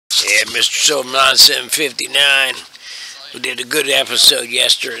Yeah, MrSilver9759. We did a good episode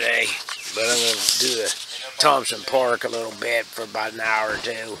yesterday, but I'm going to do the Thompson Park a little bit for about an hour or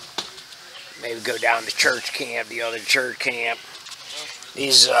two. Maybe go down to church camp, the other church camp.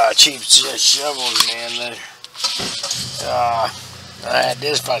 These cheap shovels, man. I had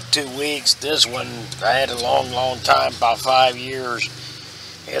this for like 2 weeks. This one I had a long time, about 5 years.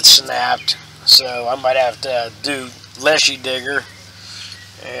 It snapped, so I might have to do PickerDigger.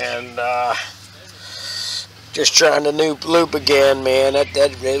 And just trying the new loop again, man. It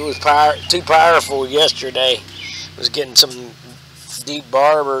was too powerful yesterday. I was getting some deep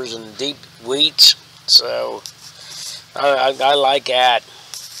barbers and deep wheats, so I like that.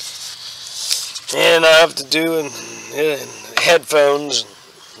 And I have to do headphones,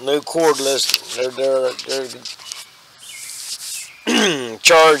 new cordless. They're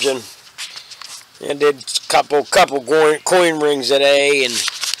charging. And did a couple coin rings today, and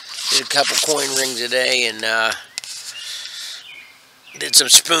did a couple coin rings today, and did some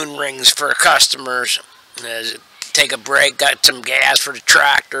spoon rings for customers. Take a break, got some gas for the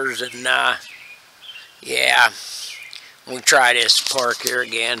tractors, and yeah, we'll try this park here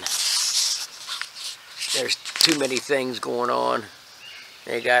again. There's too many things going on.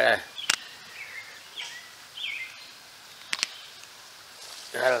 They got a,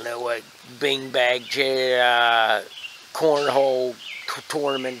 I don't know what, beanbag cornhole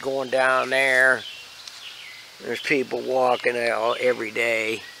tournament going down there. There's people walking out every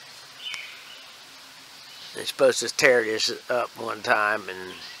day. They're supposed to tear this up one time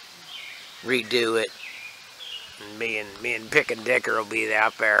and redo it. And me and PickerDigger will be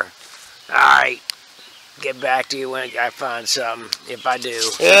out there. All right, get back to you when I find something, if I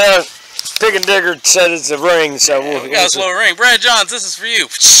do. Yeah. PickerDigger said it's a ring, so we got a slow ring. Brad Johns, this is for you.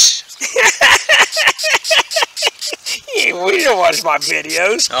 We don't watch my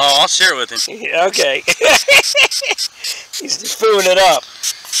videos. Oh, I'll share it with him. Yeah, okay. He's just fooling it up.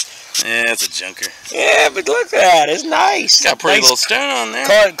 Yeah, it's a junker. Yeah, but look at that. It's nice. Got a pretty nice little stone on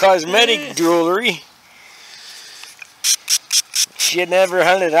there. Cosmetic jewelry. She never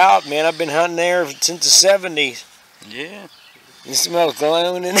hunted out, man. I've been hunting there since the 70s. Yeah. You smell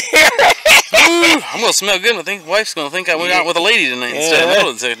cologne in there. Ooh, I'm going to smell good. I think wife's going to think I went out with a lady tonight instead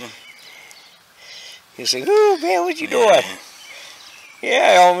of something. You say, ooh, man, what you doing?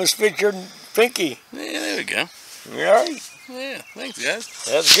 Yeah, I almost fit your pinky. Yeah, there we go. You all right? Yeah, thanks, guys.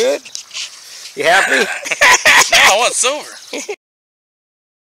 That's good. You happy? No, I want silver.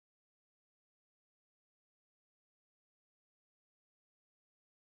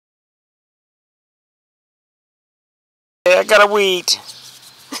 Yeah, I got a wheat.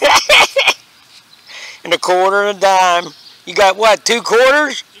 And a quarter and a dime. You got what, 2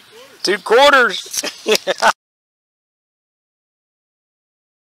 quarters? 2 quarters.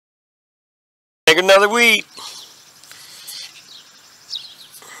 Take another wheat.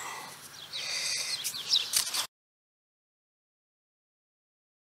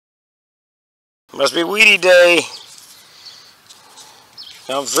 Must be weedy day.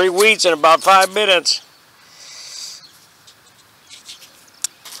 I'm 3 wheats in about 5 minutes.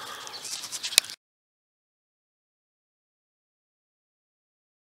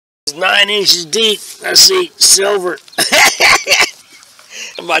 It's 9 inches deep. I see silver.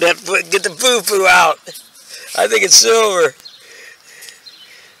 I might have to get the foo-foo out. I think it's silver.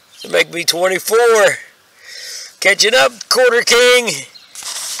 It'll make me 24. Catching up, Quarter King.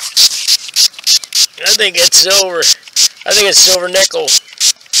 I think it's silver. I think it's silver nickel.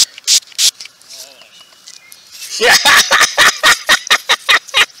 Yeah.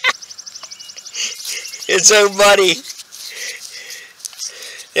 It's so muddy.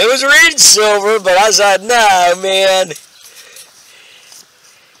 It was reading silver, but I said, no, man.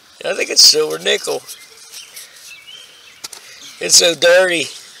 I think it's silver nickel. It's so dirty.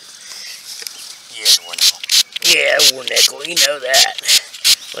 Yeah, war nickel. Yeah, war nickel. You know that.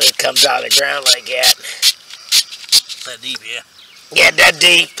 When it comes out of the ground like that. That deep, yeah. Yeah, that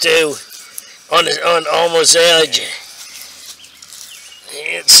deep too. On almost edge.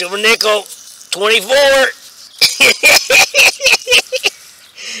 Yeah, silver nickel. 24.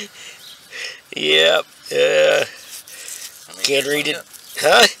 Yep. Can't read it.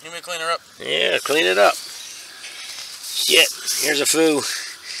 Huh? You want me to clean her up? Yeah, clean it up. Shit. Here's a foo.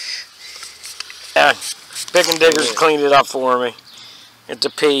 PickerDigger's cleaned it up for me. It's a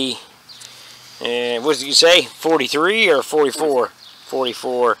P. And what did you say? 43 or 44?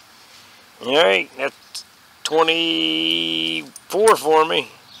 44. Alright, that's 24 for me.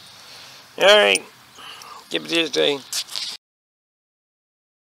 Alright. Give it this thing.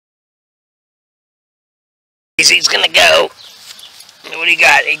 He's gonna go. What do you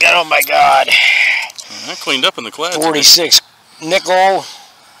got? He got, oh my God. I cleaned up in the clad. 46 nickel.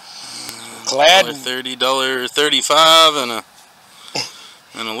 Clad. $30.35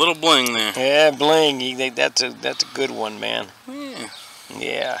 and a little bling there. Yeah, bling. You think that's a good one, man. Yeah.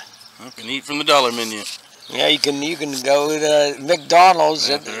 Yeah. I can eat from the dollar menu. Yeah, you can go to McDonald's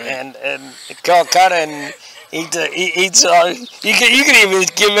and Calcutta and eat you can even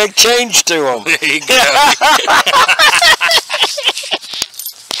make change to them. There you go.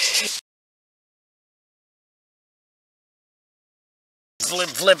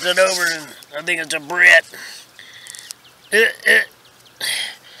 Flipped it over, and I think it's a Brit.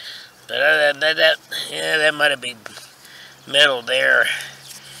 But that might have been metal there.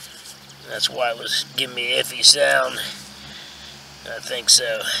 That's why it was giving me an iffy sound. I think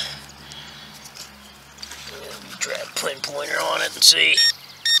so. Let me try a pinpointer on it and see.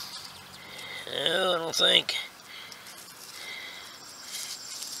 No, I don't think.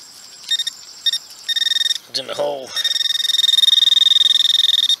 It's in the hole.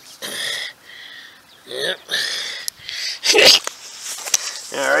 Yep.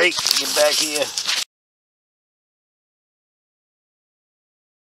 Alright, get back here.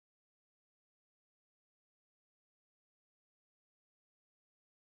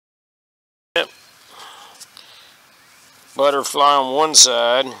 Yep. Butterfly on one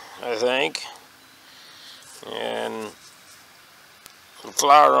side, I think. And the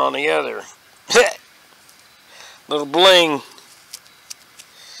flower on the other. Little bling.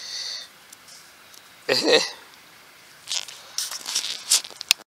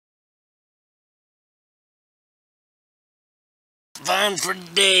 Find for the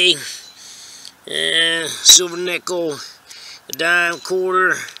day. Silver nickel, a dime,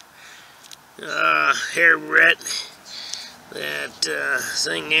 quarter, hair wet. That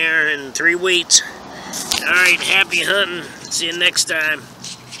thing there, and 3 weights. Alright, happy hunting. See you next time.